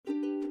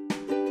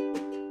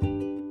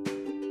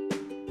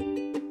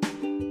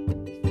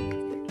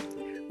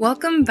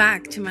Welcome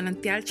back to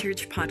Manantial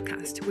Church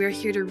Podcast. We are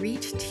here to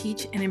reach,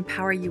 teach, and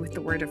empower you with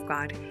the Word of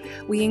God.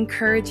 We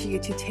encourage you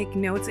to take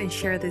notes and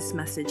share this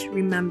message.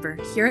 Remember,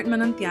 here at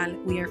Manantial,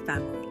 we are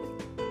family.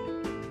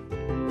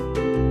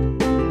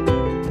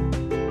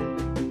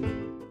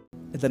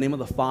 In the name of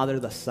the Father,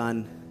 the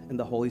Son, and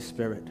the Holy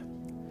Spirit.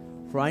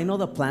 For I know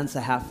the plans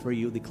I have for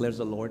you, declares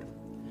the Lord.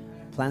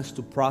 Plans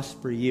to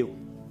prosper you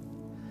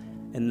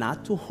and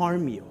not to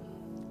harm you.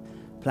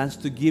 Plans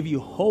to give you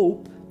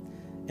hope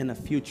and a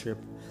future.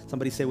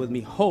 Somebody say with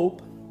me,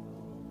 hope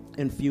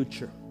and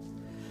future.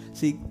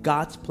 See,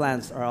 God's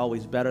plans are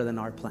always better than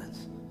our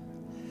plans.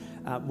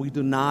 We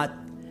do not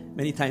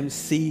many times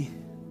see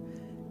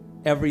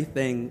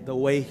everything the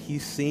way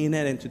He's seen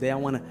it. And today I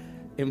want to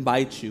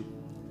invite you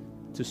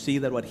to see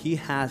that what He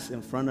has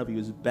in front of you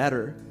is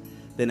better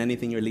than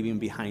anything you're leaving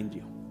behind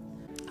you.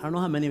 I don't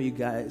know how many of you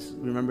guys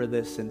remember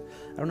this, and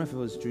I don't know if it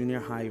was junior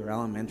high or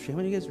elementary. How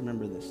many of you guys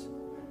remember this?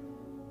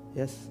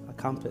 Yes, a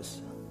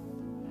compass.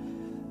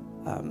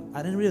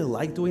 I didn't really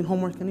like doing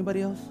homework.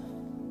 Anybody else?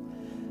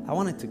 I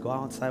wanted to go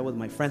outside with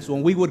my friends.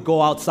 When we would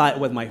go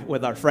outside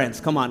with our friends,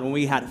 come on, when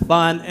we had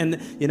fun,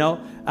 and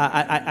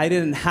I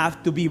didn't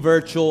have to be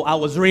virtual. I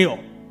was real.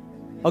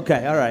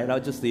 Okay, all right,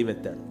 I'll just leave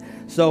it there.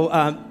 So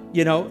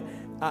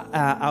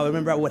I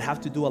remember I would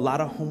have to do a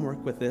lot of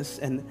homework with this,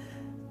 and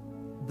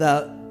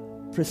the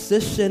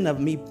precision of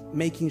me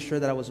making sure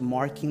that I was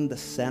marking the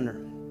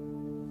center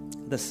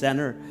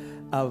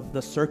of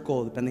the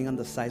circle, depending on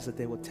the size that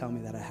they would tell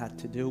me that I had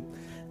to do,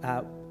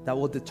 that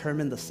will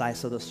determine the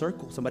size of the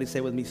circle. Somebody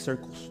say with me,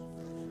 circles.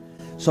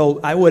 So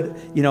I would,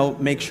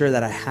 make sure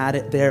that I had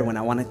it there. When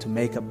I wanted to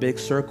make a big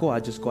circle,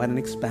 I'd just go ahead and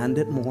expand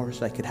it more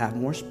so I could have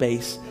more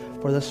space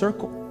for the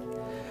circle.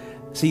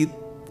 See,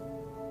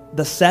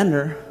 the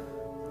center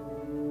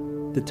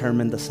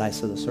determined the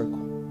size of the circle.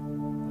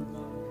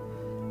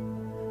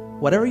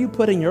 Whatever you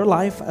put in your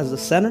life as the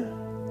center,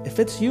 if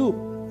it's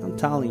you, I'm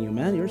telling you,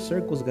 man, your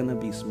circle's going to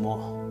be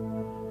small.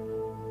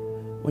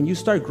 When you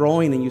start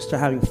growing and you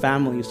start having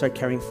family, you start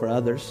caring for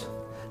others.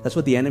 That's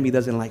what the enemy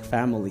doesn't like,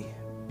 family,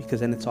 because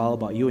then it's all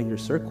about you and your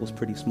circle's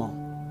pretty small.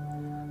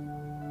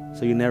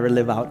 So you never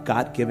live out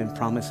God-given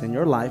promise in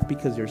your life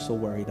because you're so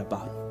worried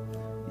about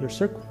your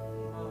circle.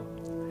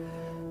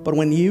 But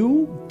when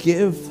you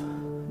give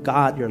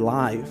God your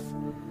life,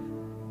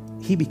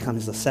 He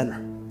becomes the center.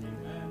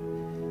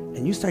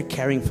 And you start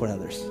caring for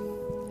others.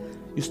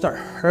 You start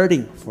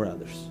hurting for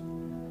others.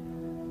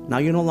 Now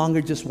you no longer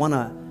just want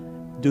to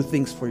do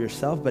things for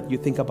yourself, but you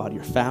think about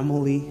your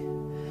family.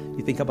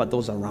 You think about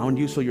those around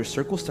you. So your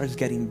circle starts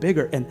getting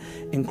bigger.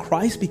 And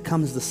Christ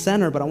becomes the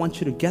center. But I want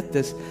you to get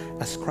this.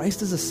 As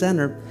Christ is the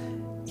center,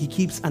 He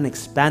keeps on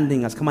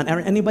expanding us. Come on,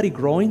 anybody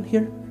growing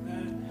here?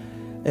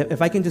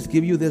 If I can just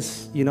give you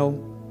this, you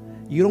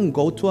don't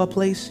go to a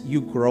place,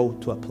 you grow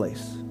to a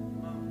place.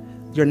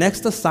 Your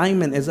next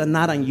assignment is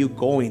not on you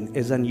going,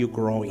 is on you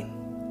growing.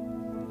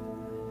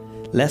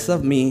 Less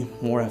of me,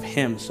 more of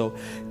Him. So,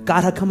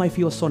 God, how come I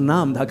feel so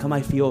numb? How come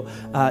I feel,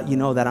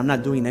 that I'm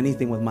not doing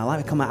anything with my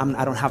life? How come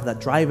I don't have that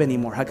drive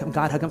anymore? How come,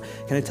 God, can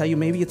I tell you,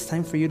 maybe it's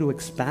time for you to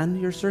expand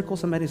your circle?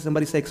 Somebody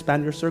say,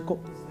 expand your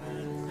circle.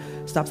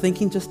 Stop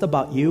thinking just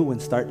about you and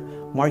start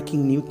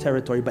marking new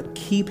territory, but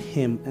keep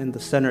Him in the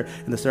center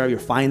of your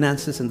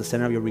finances, in the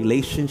center of your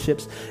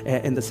relationships,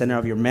 in the center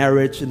of your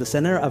marriage, in the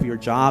center of your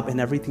job,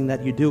 and everything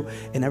that you do,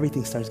 and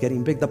everything starts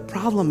getting big. The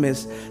problem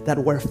is that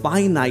we're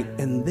finite,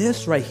 and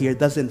this right here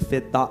doesn't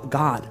fit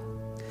God.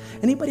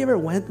 Anybody ever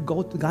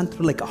gone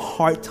through like a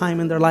hard time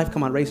in their life?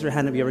 Come on, raise your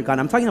hand if you ever gone.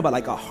 I'm talking about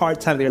like a hard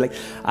time. You're like,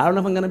 I don't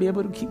know if I'm going to be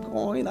able to keep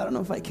going. I don't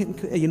know if I can,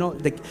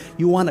 like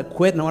you want to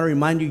quit. And I want to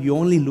remind you, you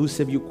only lose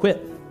if you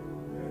quit.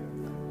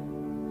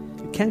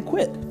 Can't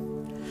quit.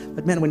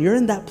 But man, when you're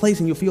in that place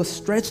and you feel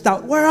stretched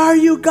out, where are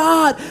you,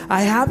 God?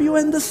 I have you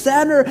in the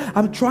center.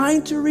 I'm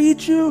trying to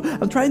reach you.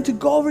 I'm trying to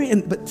go over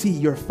you. But see,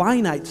 you're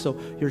finite, so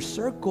your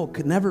circle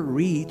could never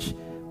reach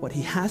what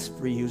He has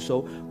for you.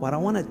 So what I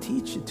want to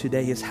teach you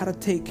today is how to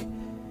take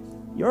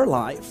your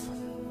life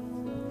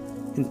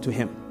into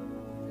Him.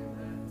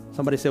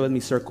 Somebody say with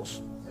me,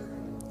 circles.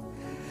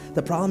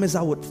 The problem is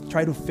I would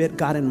try to fit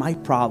God in my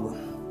problem.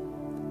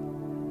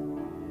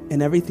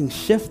 And everything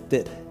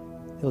shifted.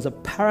 It was a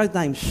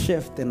paradigm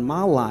shift in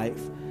my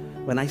life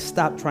when I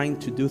stopped trying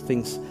to do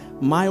things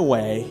my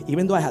way.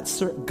 Even though I had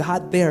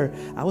God there,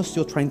 I was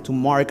still trying to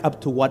mark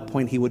up to what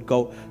point He would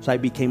go. So I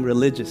became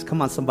religious.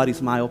 Come on, somebody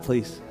smile,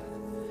 please.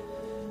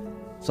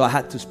 So I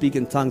had to speak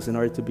in tongues in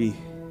order to be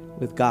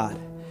with God.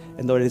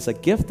 And though it is a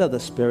gift of the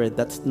Spirit,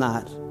 that's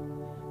not.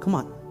 Come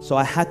on. So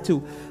I had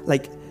to,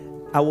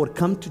 I would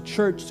come to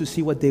church to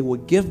see what they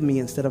would give me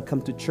instead of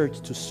come to church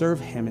to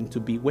serve Him and to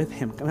be with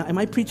Him. Am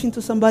I preaching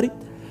to somebody?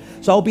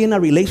 So I'll be in a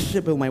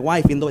relationship with my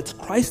wife, even though it's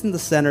Christ in the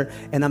center,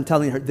 and I'm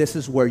telling her, this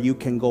is where you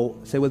can go.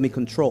 Say with me,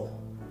 control.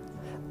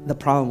 The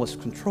problem was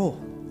control.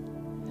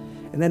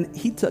 And then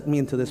He took me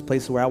into this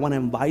place where I want to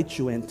invite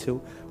you into,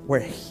 where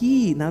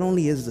He not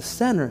only is the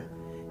center,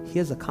 He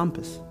is a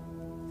compass.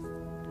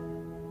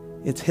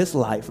 It's His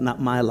life, not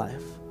my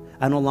life.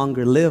 I no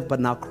longer live, but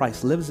now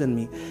Christ lives in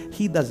me.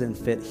 He doesn't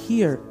fit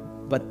here,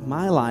 but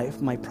my life,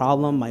 my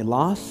problem, my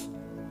loss,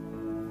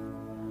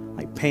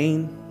 my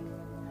pain,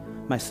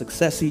 my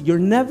success. See, you're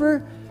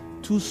never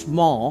too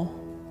small.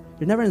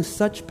 You're never in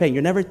such pain.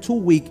 You're never too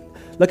weak.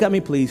 Look at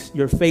me, please.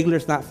 Your failure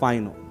is not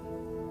final.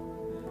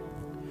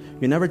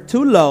 You're never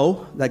too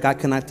low that God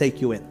cannot take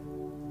you in.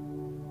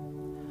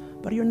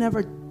 But you're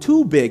never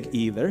too big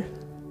either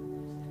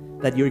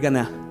that you're going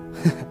to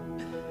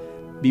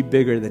be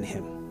bigger than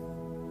Him.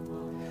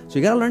 So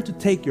you got to learn to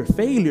take your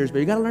failures, but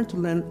you got to learn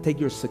to take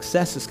your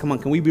successes. Come on,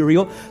 can we be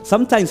real?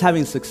 Sometimes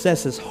having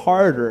success is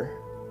harder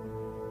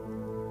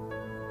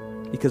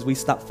because we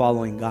stop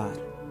following God.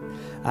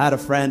 I had a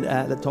friend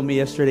that told me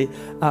yesterday,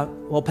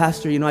 well,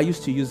 Pastor, I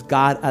used to use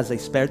God as a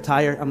spare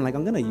tire. I'm like,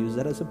 I'm going to use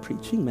that as a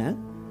preaching,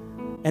 man.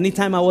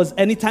 Anytime I was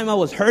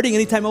hurting,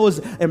 anytime I was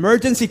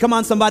emergency, come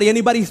on, somebody,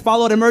 anybody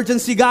followed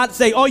emergency God?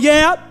 Say, oh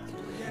yeah,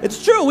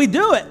 it's true, we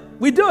do it.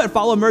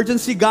 Follow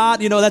emergency God,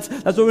 that's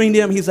what we need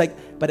Him. He's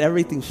like, but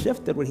everything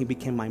shifted when He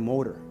became my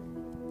motor.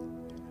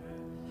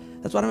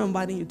 That's what I'm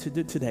inviting you to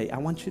do today. I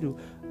want you to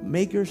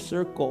make your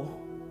circle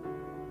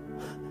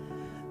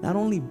not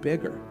only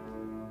bigger,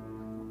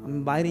 I'm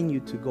inviting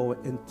you to go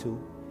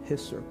into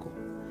His circle,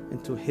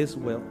 into His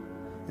will,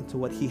 into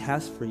what He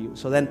has for you.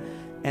 So then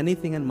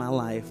anything in my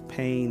life,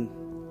 pain,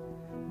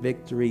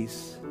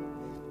 victories,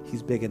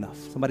 He's big enough.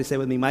 Somebody say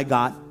with me, my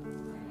God.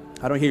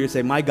 I don't hear you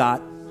say, my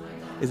God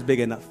is big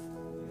enough.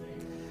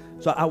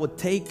 So I would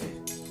take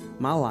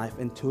my life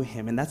into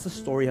Him. And that's the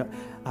story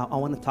I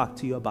want to talk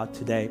to you about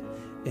today.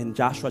 In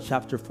Joshua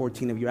chapter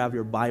 14, if you have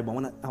your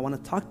Bible, I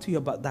want to talk to you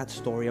about that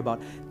story,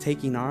 about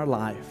taking our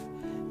life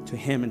to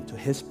Him and to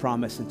His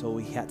promise and to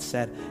what He had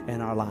said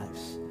in our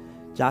lives.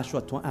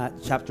 Joshua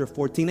chapter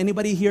 14.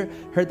 Anybody here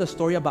heard the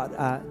story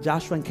about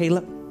Joshua and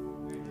Caleb?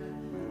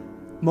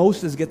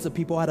 Moses gets the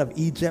people out of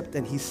Egypt,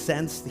 and he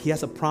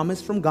has a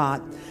promise from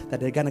God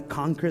that they're going to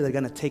conquer, they're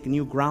going to take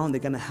new ground,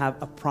 they're going to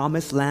have a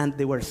promised land.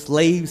 They were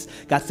slaves.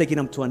 God's taking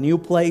them to a new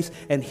place,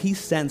 and He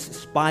sends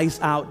spies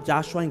out.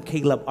 Joshua and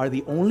Caleb are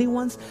the only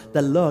ones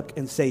that look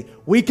and say,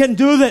 we can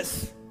do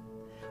this.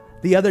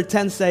 The other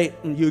 10 say,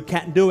 you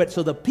can't do it.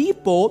 So the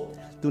people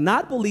do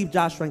not believe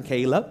Joshua and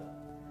Caleb.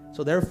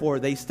 So therefore,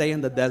 they stay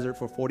in the desert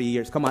for 40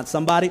 years. Come on,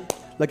 somebody,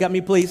 look at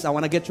me, please. I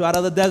want to get you out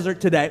of the desert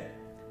today.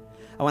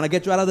 I want to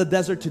get you out of the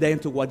desert today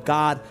into what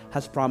God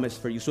has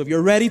promised for you. So if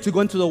you're ready to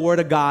go into the Word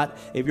of God,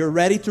 if you're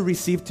ready to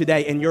receive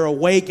today and you're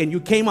awake and you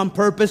came on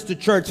purpose to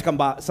church,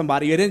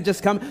 somebody, you didn't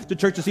just come to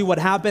church to see what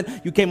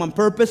happened. You came on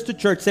purpose to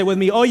church. Say with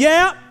me, oh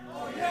yeah.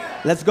 Oh,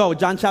 yeah. Let's go.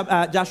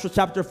 Joshua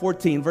chapter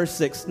 14, verse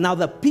 6. Now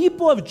the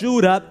people of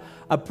Judah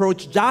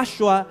approached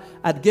Joshua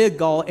at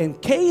Gilgal,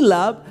 and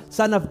Caleb,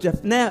 son of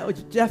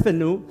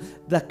Jephunneh,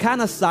 the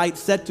Kenizzite,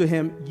 said to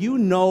him, you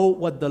know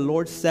what the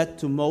Lord said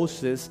to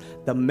Moses,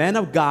 the man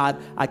of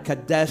God, at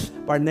Kadesh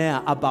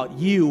Barnea, about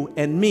you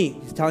and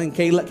me. He's telling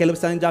Caleb's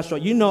telling Joshua,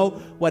 you know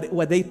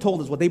what they told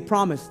us, what they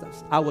promised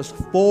us. I was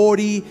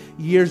 40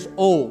 years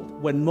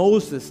old when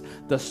Moses,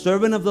 the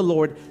servant of the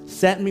Lord,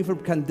 sent me from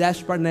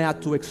Kadesh Barnea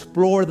to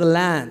explore the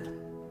land.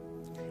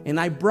 And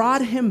I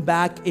brought him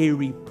back a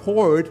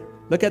report.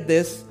 Look at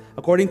this.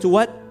 According to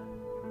what?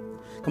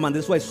 Come on,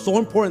 this is why it's so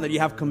important that you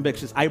have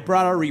convictions. I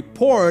brought a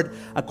report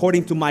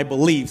according to my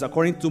beliefs,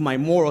 according to my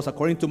morals,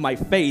 according to my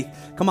faith.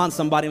 Come on,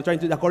 somebody.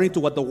 According to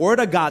what the Word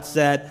of God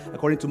said,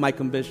 according to my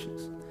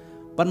convictions.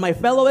 But my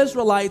fellow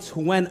Israelites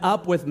who went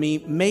up with me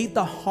made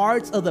the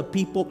hearts of the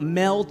people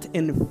melt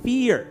in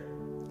fear.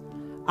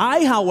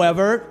 I,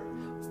 however,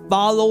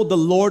 followed the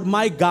Lord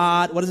my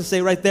God. What does it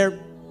say right there?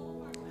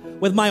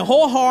 With my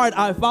whole heart,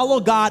 I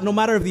followed God, no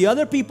matter if the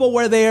other people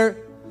were there.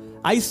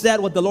 I said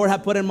what the Lord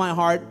had put in my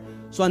heart.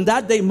 So on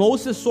that day,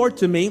 Moses swore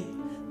to me,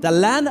 the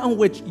land on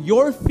which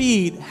your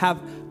feet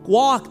have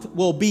walked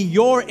will be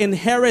your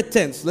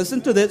inheritance.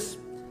 Listen to this.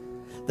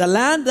 The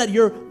land that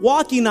you're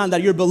walking on,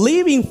 that you're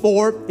believing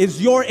for,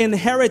 is your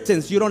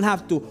inheritance. You don't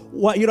have to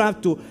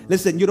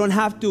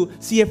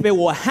see if it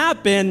will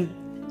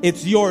happen.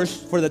 It's yours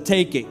for the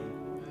taking.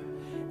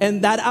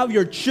 And that of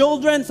your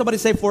children, somebody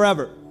say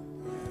forever.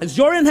 It's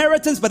your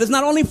inheritance, but it's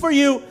not only for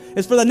you,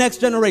 it's for the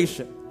next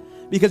generation.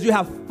 Because you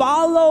have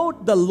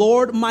followed the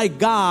Lord my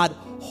God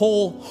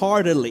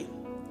wholeheartedly.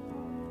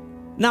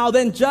 Now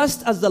then,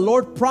 just as the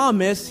Lord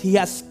promised, He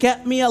has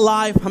kept me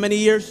alive. How many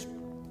years?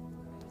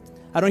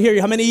 I don't hear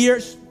you. How many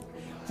years?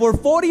 For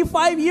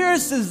 45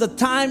 years is the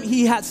time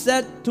He had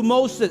said to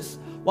Moses.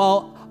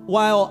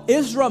 While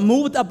Israel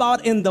moved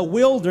about in the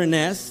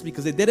wilderness,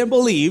 because they didn't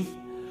believe.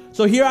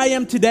 So here I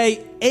am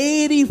today,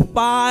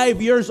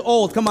 85 years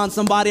old. Come on,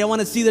 somebody. I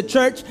want to see the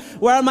church.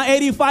 Where are my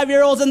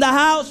 85-year-olds in the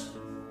house?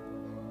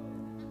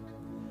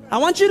 I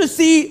want you to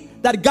see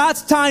that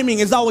God's timing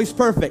is always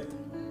perfect.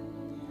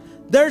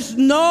 There's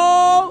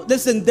no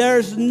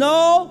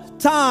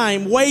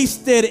time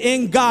wasted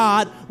in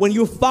God when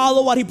you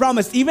follow what He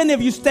promised, even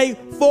if you stay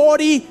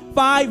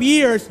 45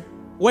 years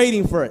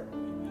waiting for it.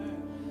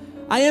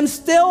 I am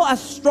still as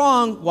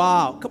strong.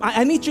 Wow.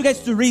 I need you guys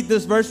to read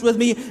this verse with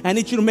me. I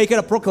need you to make it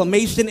a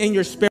proclamation in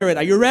your spirit.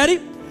 Are you ready?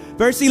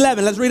 Verse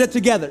 11, let's read it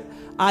together.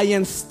 I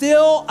am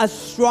still as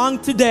strong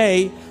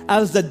today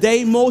as the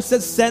day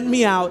Moses sent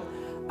me out.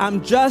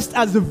 I'm just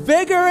as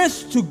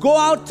vigorous to go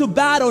out to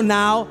battle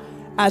now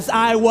as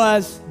I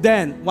was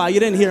then. Wow, you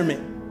didn't hear me.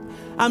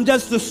 I'm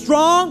just as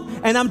strong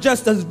and I'm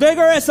just as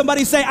vigorous.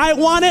 Somebody say, I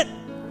want it.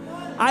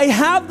 I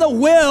have the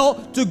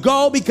will to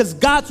go because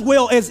God's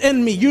will is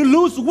in me. You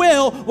lose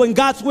will when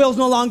God's will is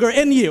no longer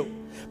in you.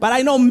 But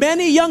I know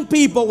many young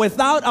people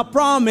without a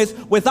promise,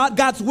 without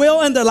God's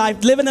will in their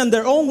life, living in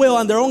their own will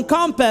and their own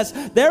compass.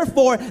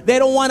 Therefore, they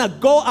don't want to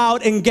go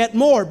out and get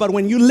more. But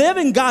when you live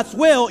in God's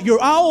will,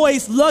 you're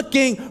always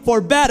looking for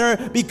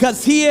better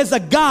because He is a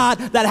God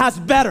that has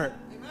better.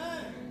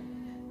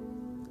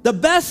 Amen. The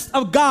best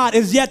of God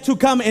is yet to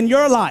come in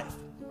your life.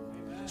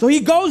 So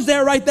He goes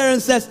there right there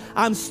and says,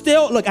 I'm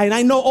still, look, and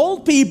I know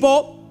old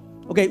people,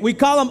 okay, we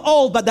call them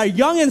old, but they're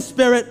young in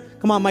spirit.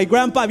 Come on, my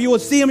grandpa, if you will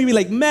see him, you'll be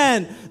like,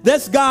 man,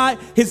 this guy,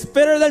 he's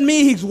fitter than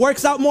me. He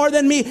works out more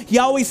than me. He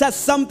always has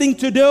something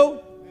to do.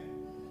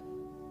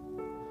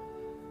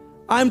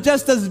 I'm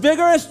just as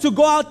vigorous to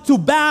go out to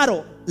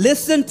battle.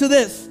 Listen to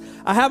this.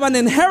 I have an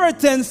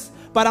inheritance,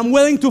 but I'm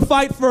willing to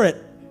fight for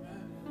it.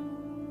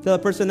 Tell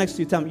the person next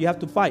to you, tell them, you have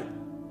to fight.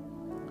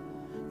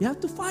 You have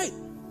to fight.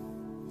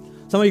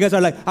 Some of you guys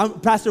are like,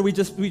 Pastor, we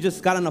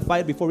just got in a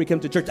fight before we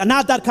came to church. And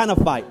not that kind of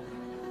fight.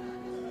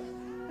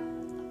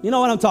 You know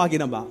what I'm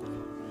talking about.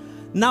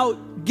 Now,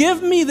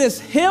 give me this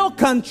hill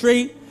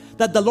country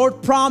that the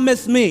Lord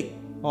promised me.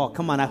 Oh,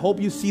 come on. I hope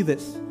you see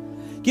this.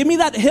 Give me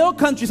that hill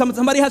country.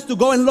 Somebody has to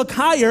go and look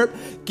higher.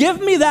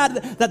 Give me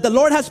that the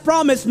Lord has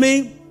promised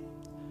me.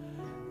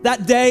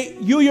 That day,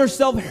 you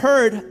yourself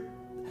heard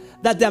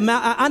that the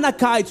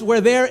Anakites were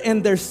there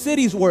and their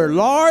cities were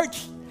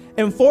large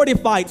and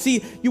fortified.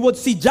 See, you would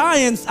see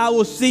giants. I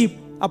will see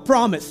a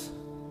promise.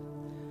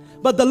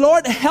 But the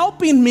Lord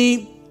helping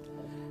me,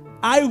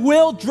 I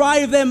will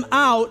drive them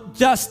out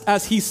just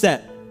as He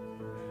said.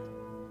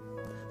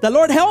 The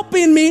Lord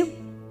helping me,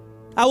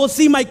 I will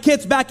see my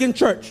kids back in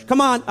church. Come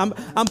on,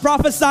 I'm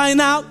prophesying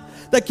out.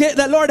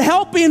 The Lord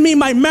helping me,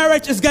 my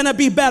marriage is gonna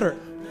be better.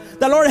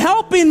 The Lord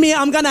helping me,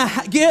 I'm gonna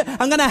have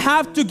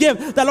to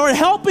give. The Lord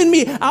helping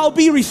me, I'll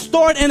be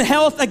restored in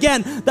health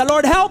again. The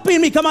Lord helping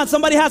me, come on,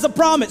 somebody has a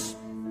promise.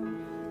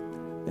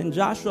 Then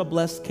Joshua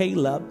blessed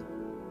Caleb,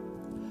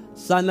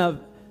 son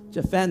of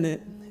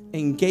Jephunneh,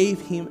 and gave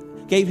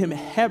him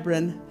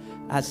Hebron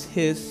as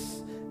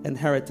his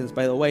inheritance.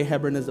 By the way,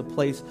 Hebron is a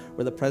place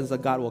where the presence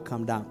of God will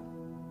come down.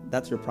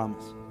 That's your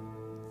promise.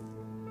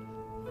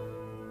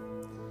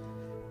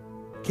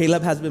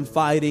 Caleb has been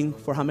fighting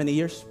for how many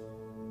years?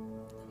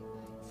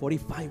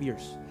 45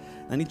 years.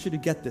 I need you to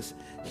get this.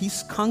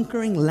 He's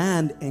conquering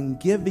land and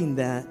giving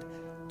that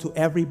to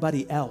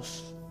everybody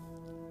else.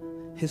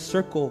 His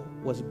circle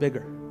was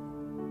bigger.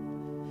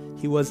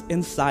 He was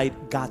inside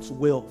God's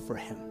will for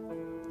him.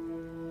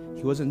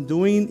 He wasn't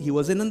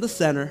in the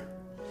center.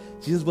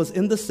 Jesus was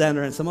in the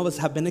center, and some of us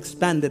have been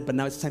expanded, but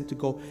now it's time to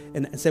go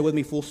and say with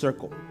me, full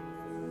circle.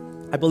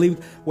 I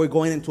believe we're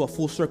going into a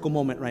full circle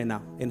moment right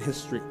now in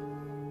history.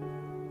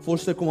 Full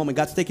circle moment.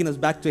 God's taking us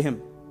back to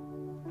Him.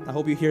 I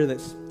hope you hear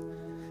this.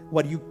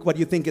 What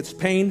you think is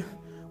pain,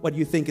 what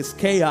you think is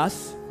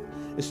chaos,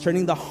 is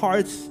turning the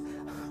hearts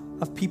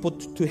of people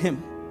to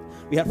Him.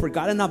 We have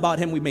forgotten about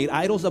Him. We made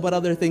idols about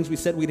other things. We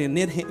said we didn't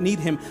need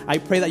Him. I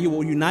pray that you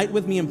will unite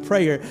with me in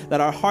prayer,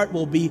 that our heart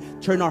will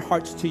turn our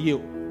hearts to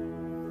you.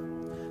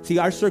 See,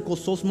 our circle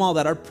is so small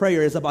that our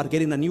prayer is about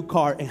getting a new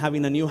car and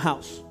having a new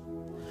house.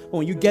 But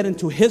when you get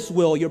into His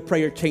will, your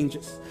prayer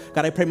changes.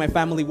 God, I pray my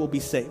family will be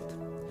saved.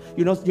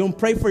 You don't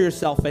pray for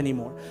yourself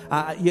anymore.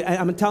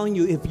 I'm telling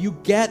you, if you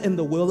get in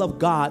the will of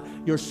God,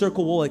 your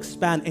circle will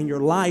expand and your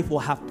life will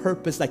have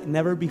purpose like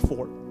never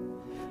before.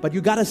 But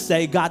you got to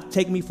say, God,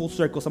 take me full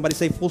circle. Somebody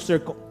say full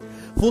circle.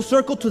 Full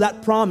circle to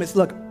that promise.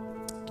 Look,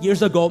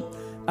 years ago,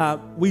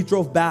 we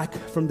drove back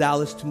from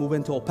Dallas to move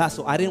into El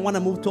Paso. I didn't want to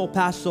move to El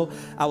Paso.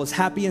 I was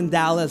happy in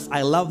Dallas.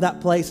 I love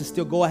that place. I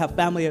still go. I have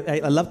family.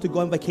 I love to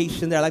go on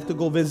vacation there. I like to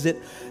go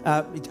visit.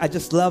 I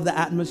just love the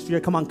atmosphere.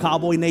 Come on,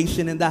 Cowboy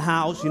Nation in the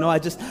house.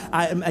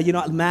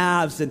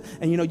 Mavs and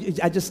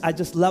I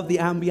just love the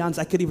ambiance.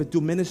 I could even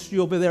do ministry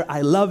over there.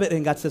 I love it.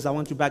 And God says, I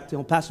want you back to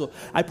El Paso.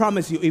 I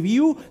promise you, if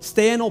you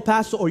stay in El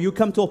Paso or you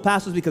come to El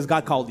Paso, it's because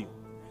God called you.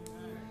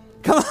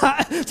 Come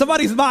on,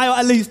 somebody smile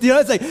at least. You know,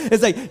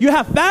 it's like you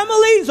have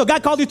family, so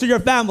God called you to your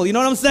family. You know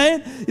what I'm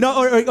saying? You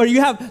know, or you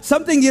have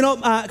something. You know,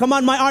 come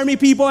on, my army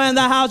people in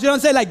the house. You know what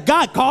I'm saying? Like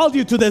God called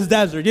you to this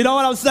desert. You know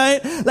what I'm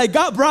saying? Like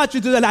God brought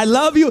you to that. I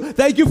love you.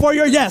 Thank you for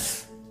your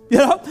yes. You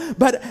know,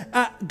 but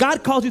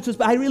God calls you to.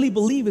 I really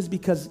believe it's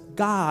because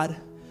God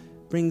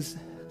brings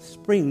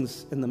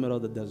springs in the middle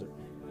of the desert.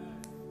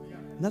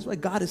 And that's why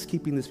God is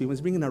keeping this people.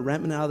 He's bringing a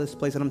remnant out of this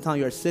place. And I'm telling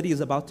you, our city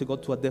is about to go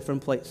to a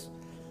different place.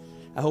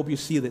 I hope you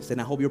see this, and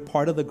I hope you're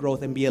part of the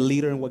growth and be a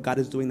leader in what God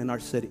is doing in our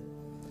city.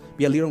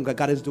 Be a leader in what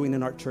God is doing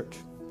in our church.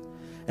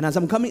 And as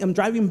I'm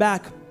driving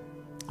back,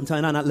 I'm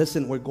telling Anna,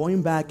 listen, we're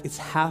going back. It's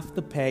half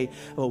the pay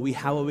of what we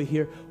have over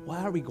here.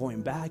 Why are we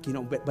going back? You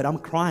know, but I'm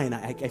crying.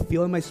 I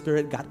feel in my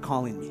spirit God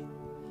calling me.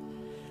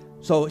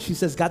 So she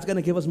says, God's going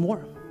to give us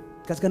more.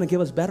 God's going to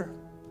give us better.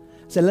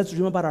 I said, let's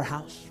dream about our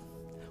house.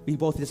 We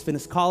both just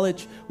finished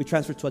college. We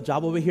transferred to a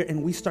job over here,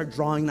 and we start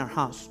drawing our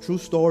house. True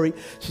story.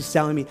 She's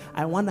telling me,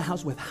 I want a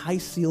house with high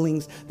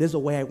ceilings. This is the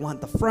way I want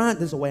the front.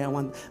 This is the way I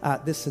want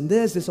this and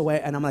this. This is the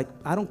way. And I'm like,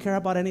 I don't care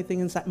about anything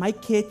inside. My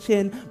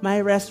kitchen, my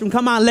restroom.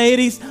 Come on,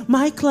 ladies.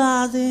 My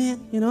closet,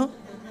 you know.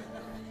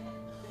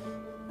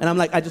 And I'm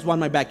like, I just want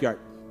my backyard.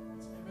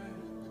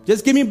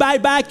 Just give me my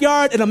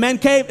backyard and a man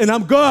cave, and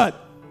I'm good.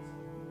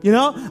 You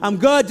know, I'm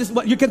good. Just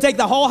you can take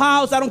the whole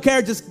house. I don't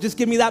care. Just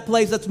give me that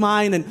place that's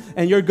mine,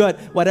 and you're good.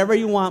 Whatever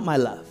you want, my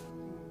love.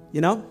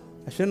 You know,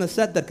 I shouldn't have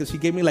said that because she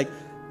gave me like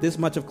this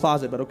much of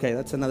closet, but okay,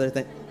 that's another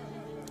thing.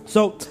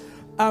 So,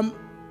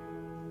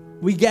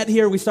 we get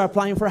here. We start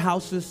applying for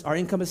houses. Our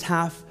income is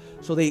half.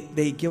 So they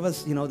give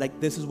us, you know,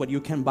 like this is what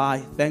you can buy.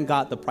 Thank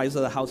God the price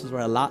of the houses were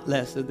a lot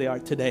less than they are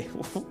today.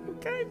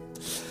 Okay.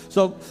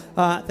 So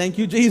thank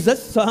you,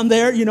 Jesus. So I'm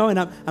there, you know, and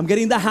I'm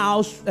getting the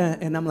house,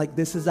 and I'm like,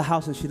 this is the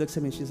house. And she looks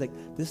at me and she's like,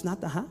 this is not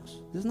the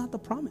house. This is not the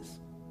promise.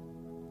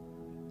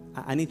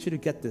 I need you to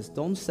get this.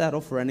 Don't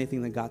settle for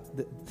anything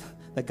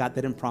that God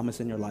didn't promise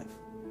in your life.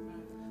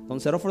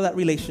 Don't settle for that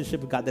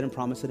relationship if God didn't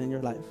promise it in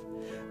your life.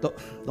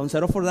 Don't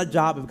settle for that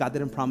job if God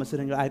didn't promise it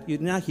in your life. You're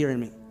not hearing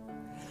me.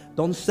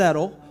 Don't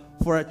settle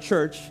for a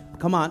church.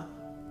 Come on.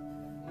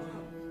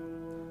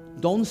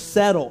 Don't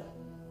settle.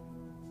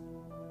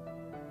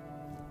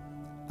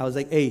 I was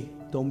like, hey,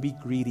 don't be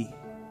greedy.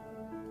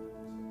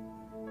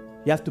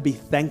 You have to be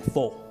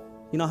thankful.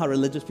 You know how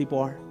religious people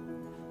are?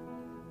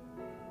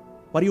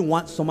 Why do you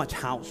want so much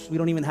house? We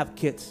don't even have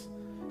kids.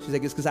 She's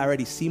like, it's because I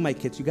already see my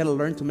kids. You got to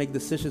learn to make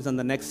decisions in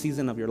the next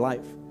season of your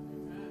life.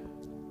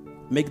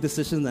 Make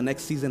decisions in the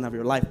next season of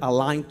your life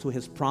aligned to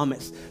his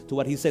promise, to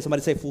what he said.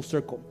 Somebody say full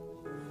circle.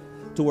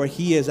 To where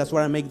he is, that's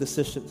where I make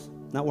decisions.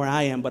 Not where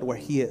I am, but where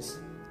he is.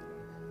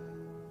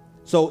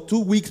 So 2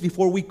 weeks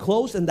before we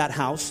close in that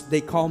house, they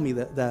call me.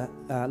 The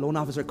loan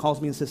officer calls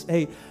me and says,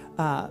 hey,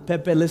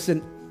 Pepe,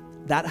 listen,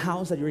 that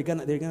house that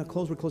they're gonna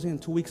close, we're closing in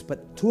 2 weeks,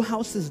 but 2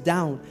 houses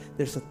down,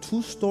 there's a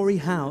 2-story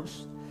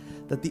house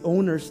that the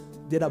owners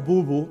did a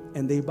boo-boo,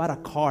 and they bought a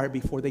car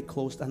before they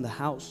closed on the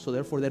house. So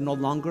therefore, they're no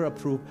longer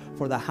approved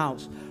for the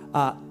house.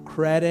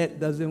 Credit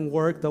doesn't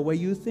work the way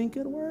you think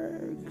it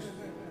works.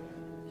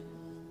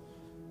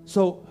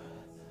 So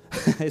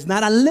it's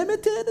not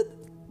unlimited.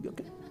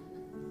 Okay.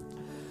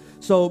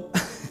 So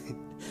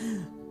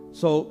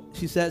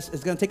she says,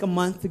 it's going to take a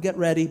month to get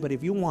ready, but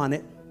if you want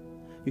it,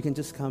 you can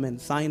just come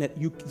and sign it.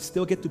 You can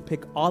still get to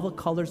pick all the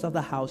colors of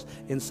the house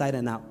inside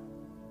and out.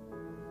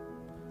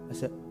 I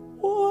said,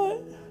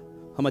 what?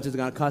 How much is it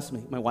going to cost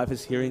me? My wife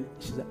is hearing.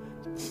 She's like,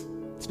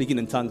 speaking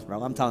in tongues,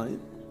 bro. I'm telling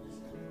you.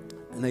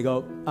 And they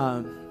go,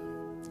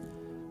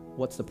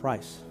 what's the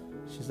price?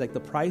 She's like, the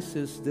price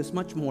is this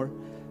much more,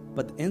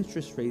 but the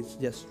interest rates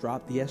just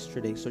dropped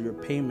yesterday, so your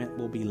payment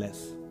will be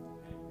less.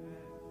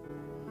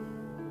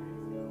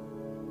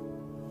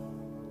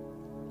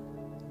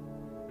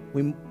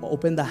 We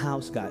opened the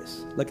house,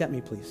 guys. Look at me,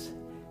 please.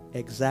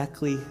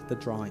 Exactly the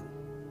drawing.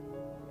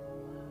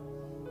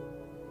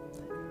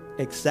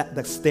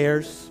 The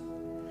stairs,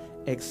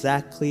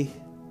 exactly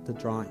the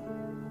drawing.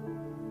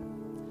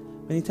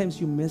 Many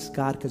times you miss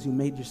God because you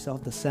made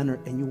yourself the center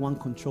and you want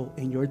control,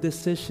 and your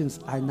decisions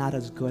are not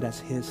as good as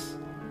his.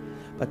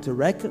 But to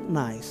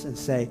recognize and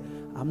say,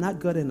 I'm not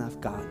good enough,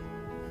 God.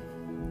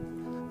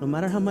 No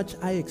matter how much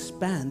I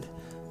expand,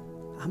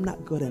 I'm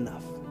not good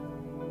enough.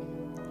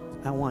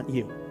 I want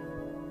you.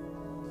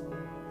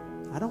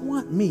 I don't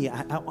want me.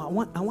 I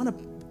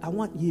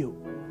want you.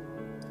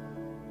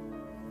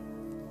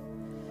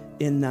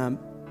 In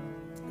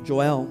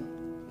Joel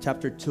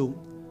chapter 2,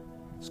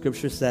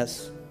 scripture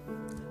says,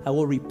 I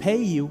will repay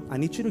you. I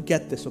need you to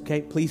get this,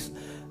 okay? Please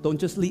don't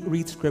just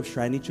read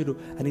scripture. I need you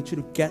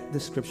to get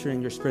this scripture in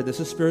your spirit.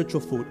 This is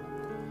spiritual food.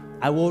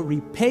 I will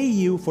repay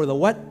you for the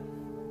what?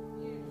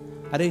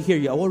 I didn't hear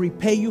you. I will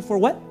repay you for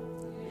what?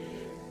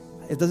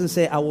 It doesn't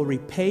say I will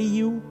repay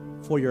you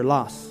for your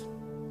loss.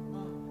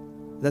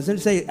 It doesn't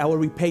say I will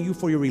repay you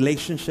for your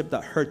relationship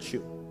that hurt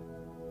you.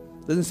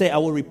 It doesn't say I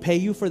will repay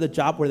you for the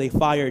job where they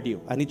fired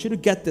you. I need you to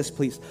get this,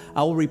 please.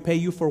 I will repay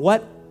you for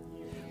what?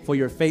 For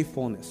your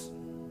faithfulness.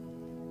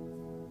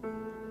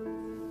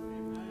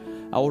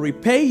 I will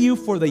repay you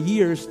for the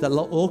years the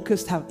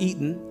locusts have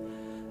eaten,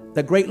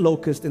 the great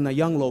locust and the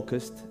young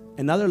locust,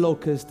 another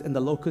locust and the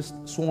locust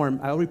swarm.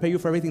 I will repay you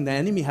for everything the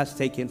enemy has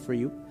taken for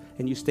you,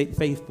 and you stayed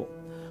faithful.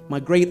 My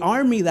great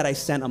army that I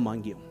sent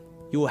among you.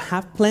 You will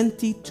have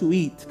plenty to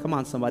eat. Come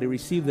on, somebody,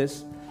 receive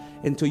this.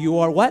 Until you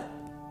are what?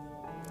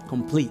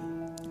 Complete.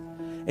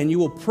 And you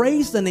will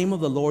praise the name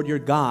of the Lord your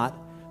God,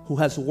 who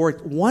has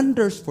worked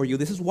wonders for you.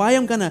 This is why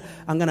I'm gonna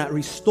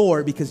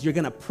restore, because you're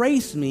gonna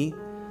praise me.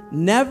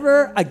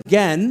 Never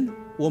again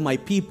will my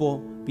people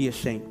be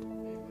ashamed.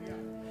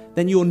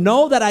 Then you will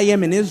know that I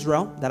am in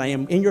Israel, that I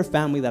am in your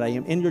family, that I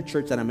am in your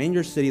church, that I'm in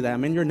your city, that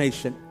I'm in your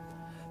nation,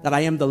 that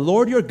I am the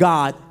Lord your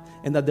God,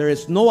 and that there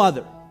is no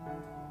other.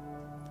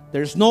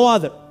 There's no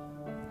other.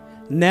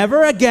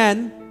 Never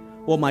again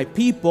will my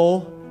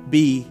people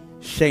be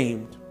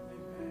shamed.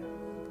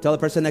 Tell the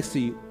person next to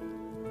you,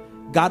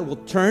 God will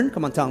turn,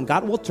 come on, tell them,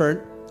 God will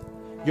turn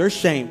your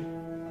shame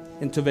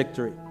into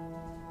victory.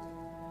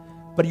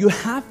 But you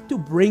have to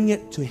bring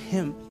it to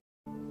Him.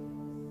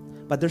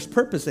 But there's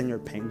purpose in your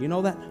pain. You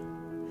know that?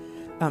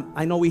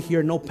 I know we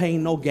hear no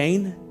pain, no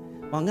gain.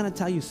 Well, I'm going to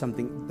tell you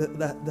something.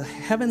 The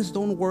heavens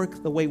don't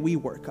work the way we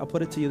work. I'll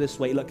put it to you this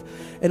way. Look,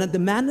 in a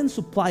demand and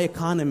supply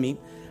economy,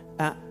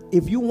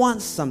 if you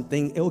want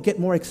something, it will get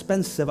more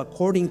expensive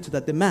according to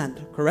the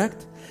demand,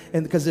 correct?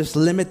 And because there's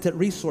limited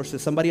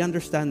resources. Somebody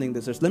understanding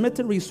this. There's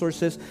limited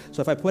resources.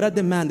 So if I put a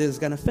demand, it's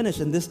going to finish.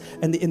 And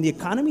in the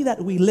economy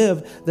that we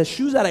live, the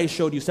shoes that I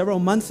showed you several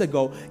months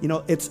ago, you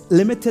know, it's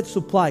limited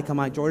supply. Come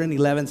on, Jordan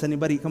 11s.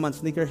 Anybody? Come on,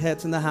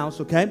 sneakerheads in the house,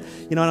 okay?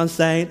 You know what I'm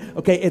saying?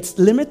 Okay, it's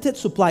limited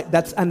supply.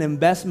 That's an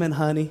investment,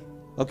 honey.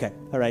 Okay,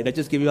 all right, I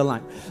just give you a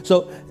line.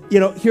 So, you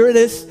know, here it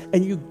is,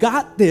 and you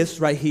got this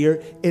right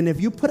here, and if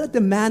you put a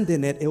demand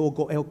in it,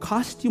 it'll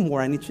cost you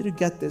more. I need you to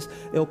get this.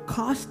 It'll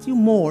cost you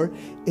more,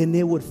 and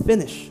it would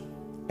finish.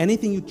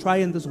 Anything you try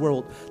in this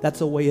world, that's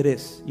the way it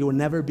is. You will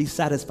never be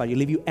satisfied. You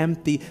leave you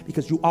empty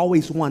because you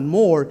always want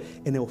more,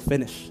 and it will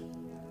finish.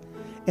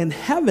 In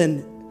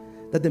heaven,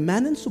 the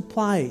demand and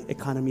supply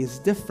economy is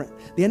different.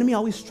 The enemy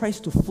always tries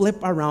to flip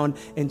around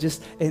and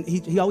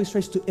he always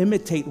tries to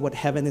imitate what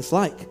heaven is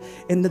like.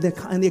 In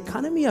the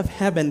economy of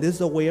heaven, this is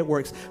the way it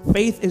works.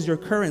 Faith is your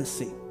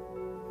currency.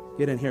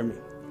 You didn't hear me.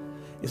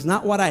 It's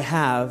not what I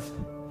have,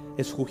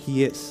 it's who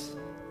He is.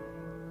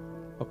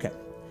 Okay.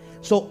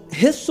 So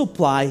His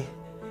supply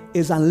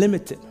is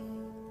unlimited.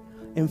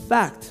 In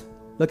fact,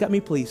 look at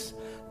me please.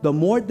 The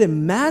more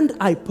demand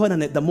I put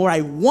on it, the more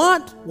I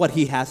want what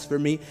He has for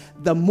me,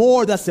 the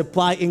more the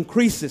supply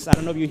increases. I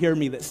don't know if you hear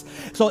me this.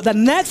 So the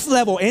next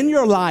level in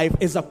your life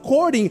is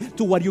according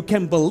to what you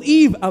can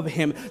believe of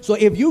Him. So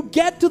if you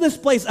get to this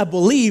place of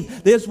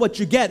believe, this is what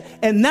you get.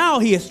 And now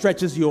He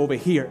stretches you over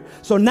here.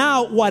 So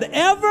now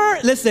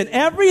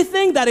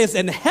everything that is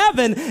in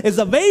heaven is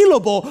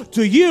available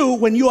to you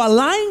when you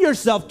align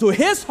yourself to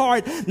His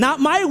heart, not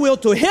my will,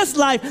 to His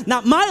life,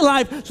 not my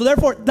life. So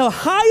therefore, the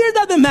higher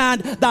the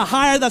demand, the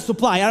higher the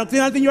supply. I don't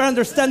think you're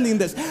understanding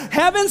this.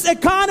 Heaven's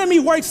economy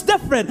works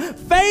different.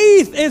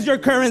 Faith is your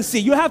currency.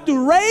 You have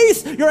to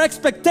raise your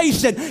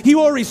expectation. He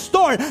will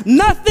restore.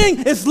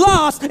 Nothing is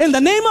lost in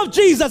the name of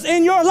Jesus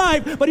in your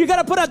life, but you got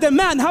to put a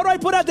demand. How do I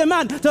put a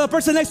demand? Tell the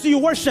person next to you,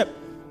 worship.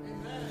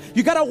 Amen.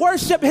 You got to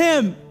worship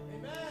Him.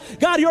 Amen.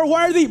 God, you're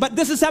worthy, but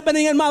this is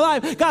happening in my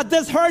life. God,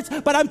 this hurts,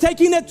 but I'm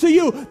taking it to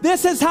you.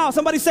 This is how.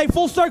 Somebody say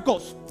full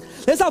circles.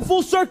 That's how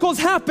full circles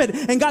happen,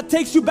 and God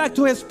takes you back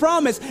to His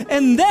promise,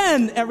 and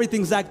then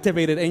everything's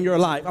activated in your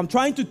life. I'm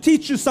trying to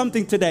teach you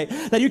something today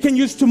that you can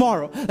use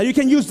tomorrow, that you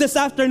can use this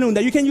afternoon,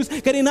 that you can use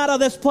getting out of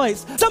this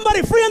place.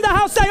 Somebody free in the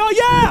house say, oh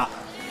yeah!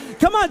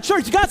 Come on,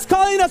 church, God's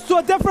calling us to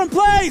a different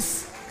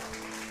place.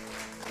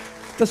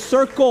 The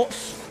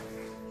circles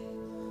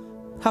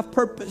have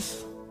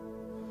purpose.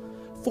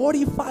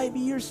 45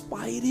 years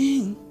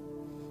fighting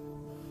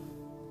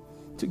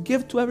to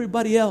give to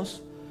everybody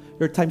else.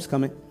 Your time's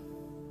coming.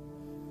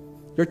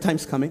 Your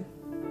time's coming.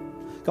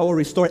 God will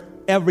restore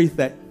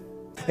everything.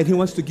 And He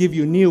wants to give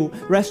you new.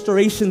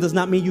 Restoration does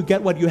not mean you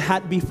get what you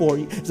had before.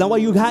 It's not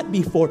what you had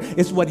before.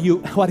 It's what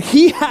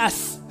He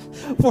has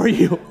for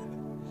you.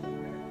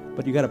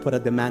 But you got to put a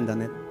demand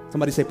on it.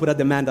 Somebody say, put a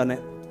demand on it.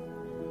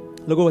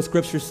 Look at what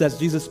Scripture says.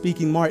 Jesus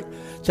speaking, Mark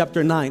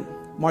chapter 9.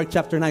 Mark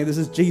chapter 9. This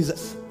is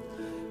Jesus.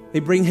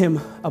 They bring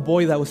Him a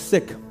boy that was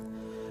sick.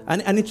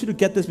 I need you to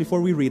get this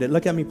before we read it.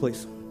 Look at me,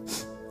 please.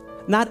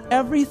 Not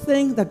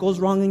everything that goes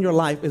wrong in your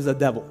life is the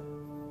devil.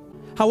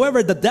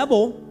 However, the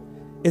devil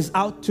is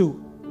out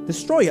to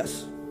destroy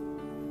us.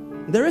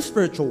 There is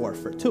spiritual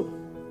warfare too.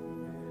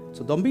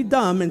 So don't be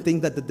dumb and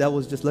think that the devil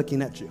is just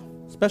looking at you,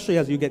 especially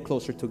as you get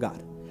closer to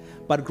God.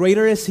 But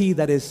greater is He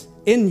that is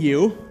in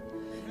you.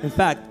 In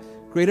fact,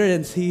 greater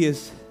than He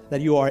is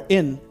that you are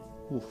in.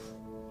 Oof.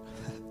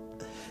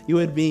 You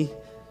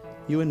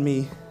and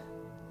me,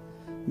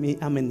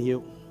 I'm in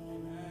you.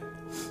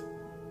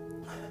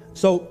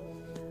 So,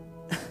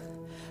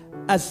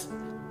 as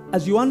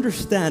you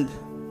understand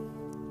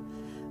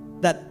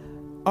that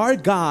our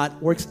God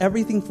works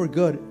everything for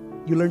good,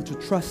 you learn to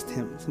trust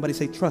Him. Somebody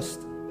say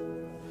trust.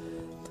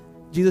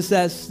 Jesus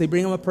says, they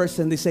bring Him a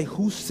person, they say,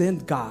 who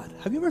sinned God?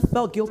 Have you ever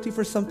felt guilty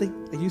for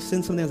something? Like you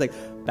sinned something, it's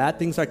like, bad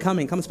things are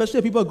coming. Especially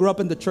the people that grew up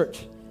in the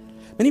church.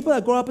 Many people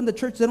that grow up in the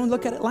church, they don't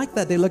look at it like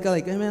that. They look at it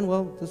like, hey man,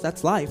 well,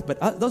 that's life. But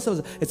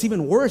it's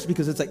even worse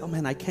because it's like, oh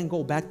man, I can't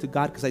go back to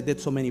God because I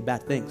did so many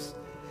bad things.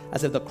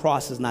 As if the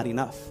cross is not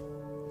enough.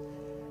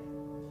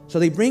 So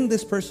they bring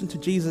this person to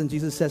Jesus, and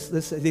Jesus says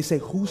this. They say,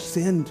 who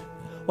sinned?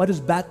 Why does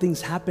bad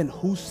things happen?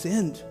 Who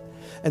sinned?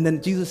 And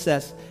then Jesus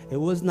says, it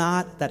was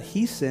not that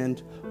he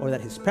sinned or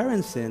that his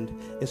parents sinned.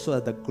 It's so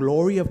that the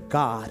glory of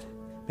God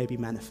may be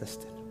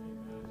manifested.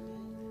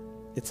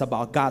 It's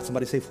about God.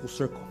 Somebody say full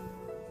circle.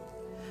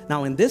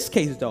 Now in this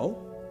case though,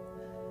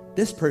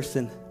 this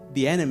person,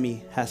 the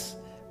enemy, has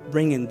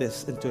bringing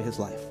this into his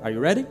life. Are you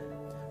ready?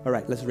 All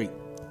right, let's read.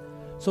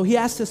 So he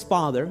asked his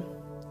father,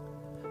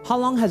 how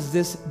long has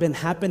this been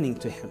happening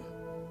to him?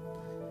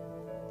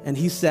 And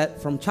he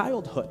said from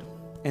childhood.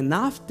 And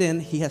often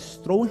he has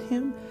thrown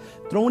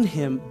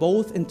him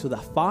both into the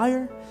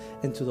fire,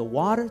 into the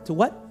water, to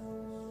what?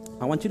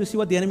 I want you to see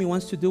what the enemy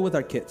wants to do with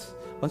our kids,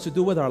 wants to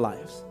do with our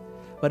lives.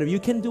 But if you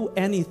can do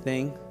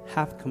anything,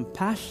 have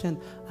compassion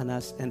on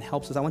us and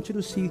helps us. I want you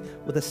to see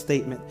with a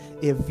statement,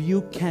 if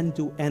you can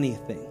do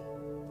anything.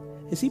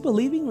 Is he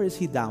believing or is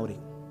he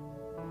doubting?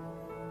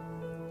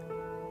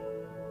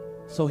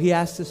 So he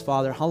asked his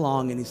father, how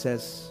long? And he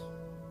says,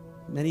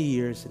 many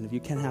years, and if you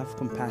can have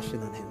compassion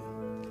on him.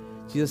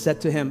 Jesus said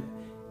to him,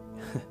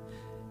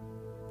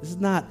 this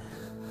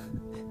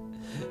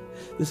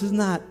is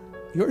not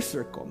your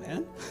circle,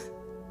 man.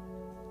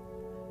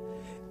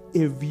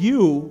 If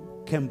you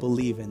can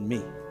believe in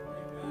me.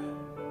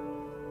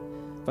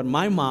 But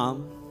my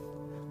mom,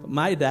 but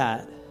my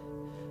dad,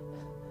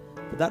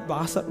 but that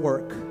boss at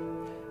work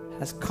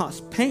has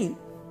caused pain.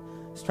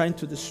 He's trying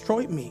to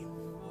destroy me.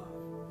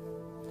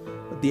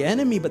 But the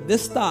enemy, but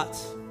this thought.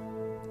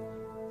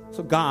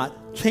 So God,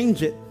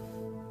 change it.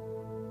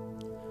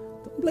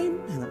 Don't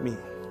blame me.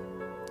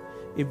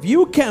 If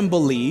you can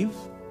believe,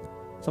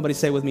 somebody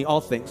say with me,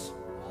 all things.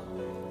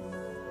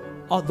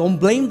 Oh, don't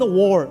blame the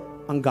war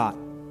on God.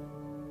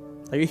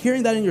 Are you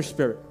hearing that in your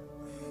spirit?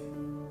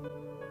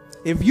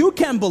 If you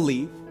can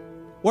believe,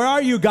 where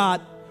are you,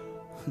 God?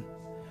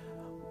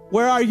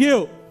 Where are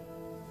you?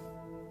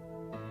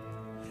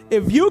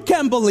 If you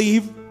can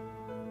believe,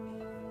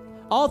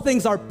 all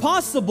things are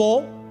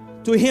possible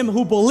to him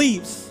who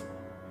believes.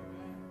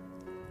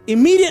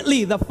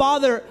 Immediately, the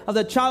father of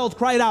the child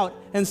cried out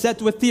and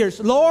said with tears,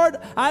 Lord,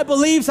 I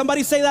believe.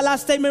 Somebody say that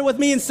last statement with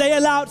me and say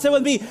it loud. Say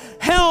with me,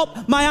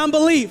 help my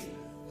unbelief.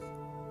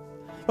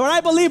 Lord,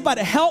 I believe, but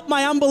help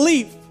my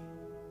unbelief.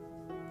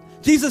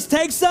 Jesus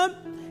takes him,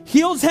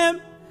 heals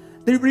him,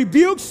 he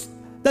rebukes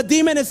the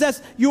demon and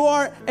says, you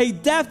are a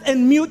deaf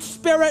and mute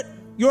spirit.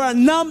 You're a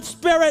numb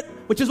spirit,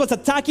 which is what's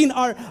attacking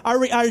our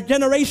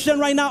generation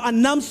right now, a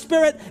numb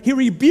spirit. He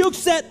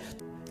rebukes it,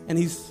 and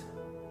he's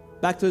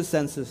back to his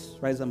senses.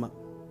 Rise him up.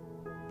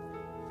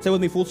 Say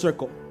with me, full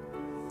circle.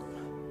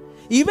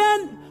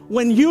 Even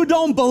when you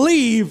don't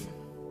believe,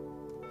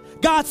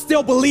 God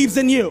still believes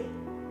in you.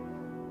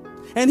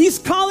 And he's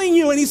calling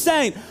you and he's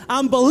saying,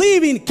 I'm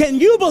believing. Can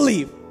you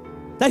believe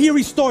that he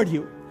restored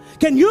you?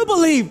 Can you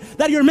believe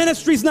that your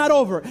ministry is not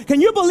over?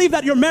 Can you believe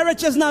that your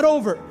marriage is not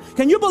over?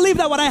 Can you believe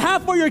that what I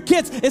have for your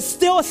kids is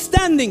still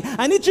standing?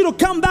 I need you to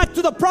come back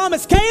to the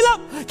promise.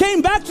 Caleb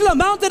came back to the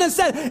mountain and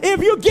said,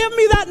 if you give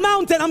me that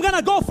mountain, I'm going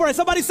to go for it.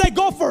 Somebody say,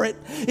 go for it.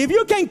 If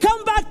you can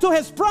come back to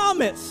his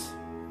promise.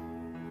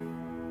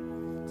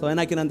 So then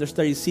I can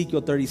understand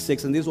Ezekiel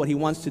 36, and this is what he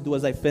wants to do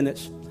as I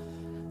finish.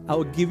 I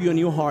will give you a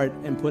new heart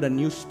and put a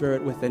new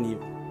spirit within you.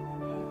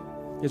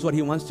 Here's what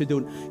he wants to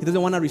do. He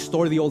doesn't want to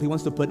restore the old. He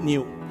wants to put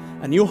new.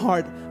 A new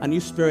heart, a new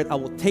spirit. I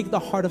will take the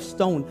heart of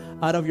stone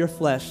out of your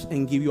flesh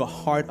and give you a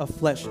heart of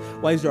flesh.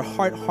 Why is your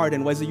heart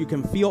hardened? Why is it you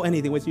can feel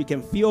anything? Why is it you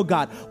can feel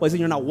God? Why is it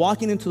you're not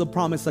walking into the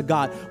promise of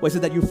God? Why is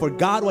it that you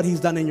forgot what he's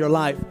done in your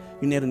life?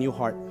 You need a new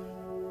heart.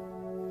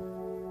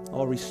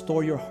 Oh,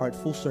 restore your heart,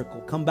 full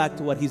circle. Come back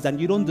to what he's done.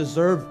 You don't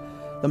deserve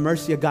the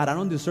mercy of God. I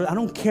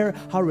don't care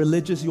how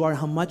religious you are,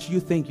 how much you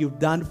think you've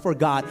done for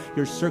God,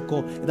 your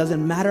circle. It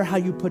doesn't matter how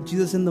you put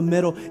Jesus in the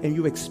middle and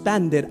you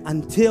expand it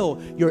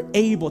until you're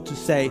able to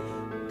say,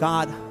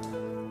 God,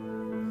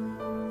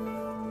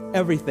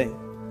 everything.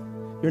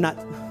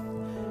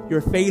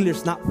 Your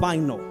failure's not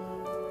final.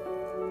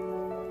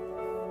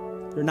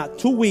 You're not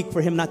too weak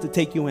for him not to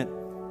take you in.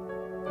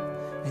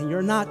 And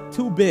you're not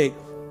too big.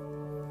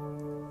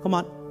 Come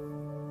on.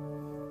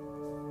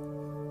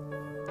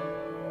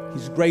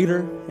 He's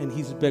greater and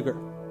he's bigger.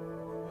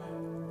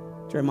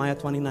 Jeremiah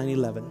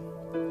 29:11.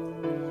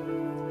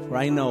 For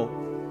I know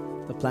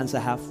the plans I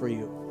have for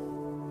you.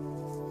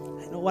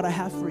 I know what I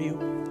have for you.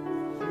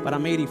 But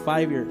I'm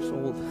 85 years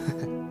old.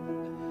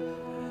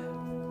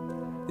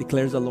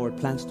 Declares the Lord.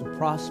 Plans to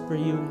prosper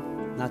you,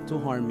 not to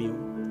harm you.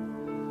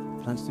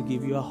 Plans to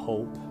give you a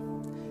hope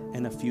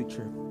and a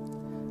future.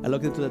 I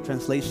looked into the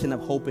translation of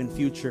hope and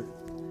future.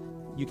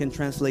 You can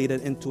translate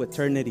it into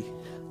eternity.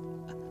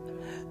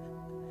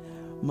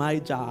 My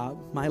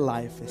job, my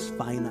life is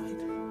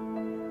finite.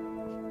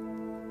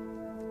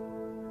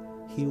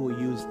 He will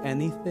use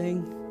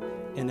anything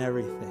and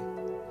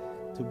everything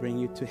to bring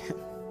you to him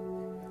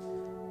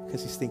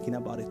because he's thinking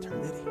about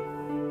eternity.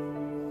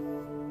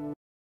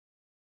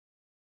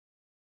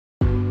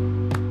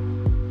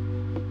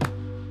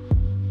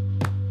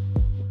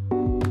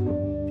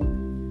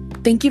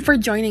 Thank you for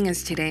joining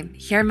us today.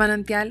 Here at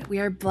Manantial, we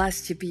are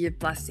blessed to be a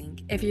blessing.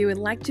 If you would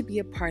like to be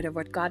a part of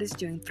what God is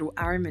doing through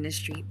our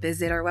ministry,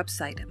 visit our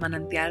website,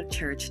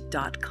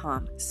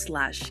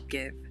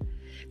 manantialchurch.com/give.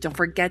 Don't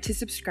forget to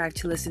subscribe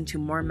to listen to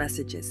more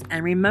messages.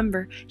 And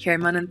remember, here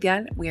at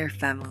Manantial, we are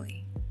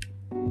family.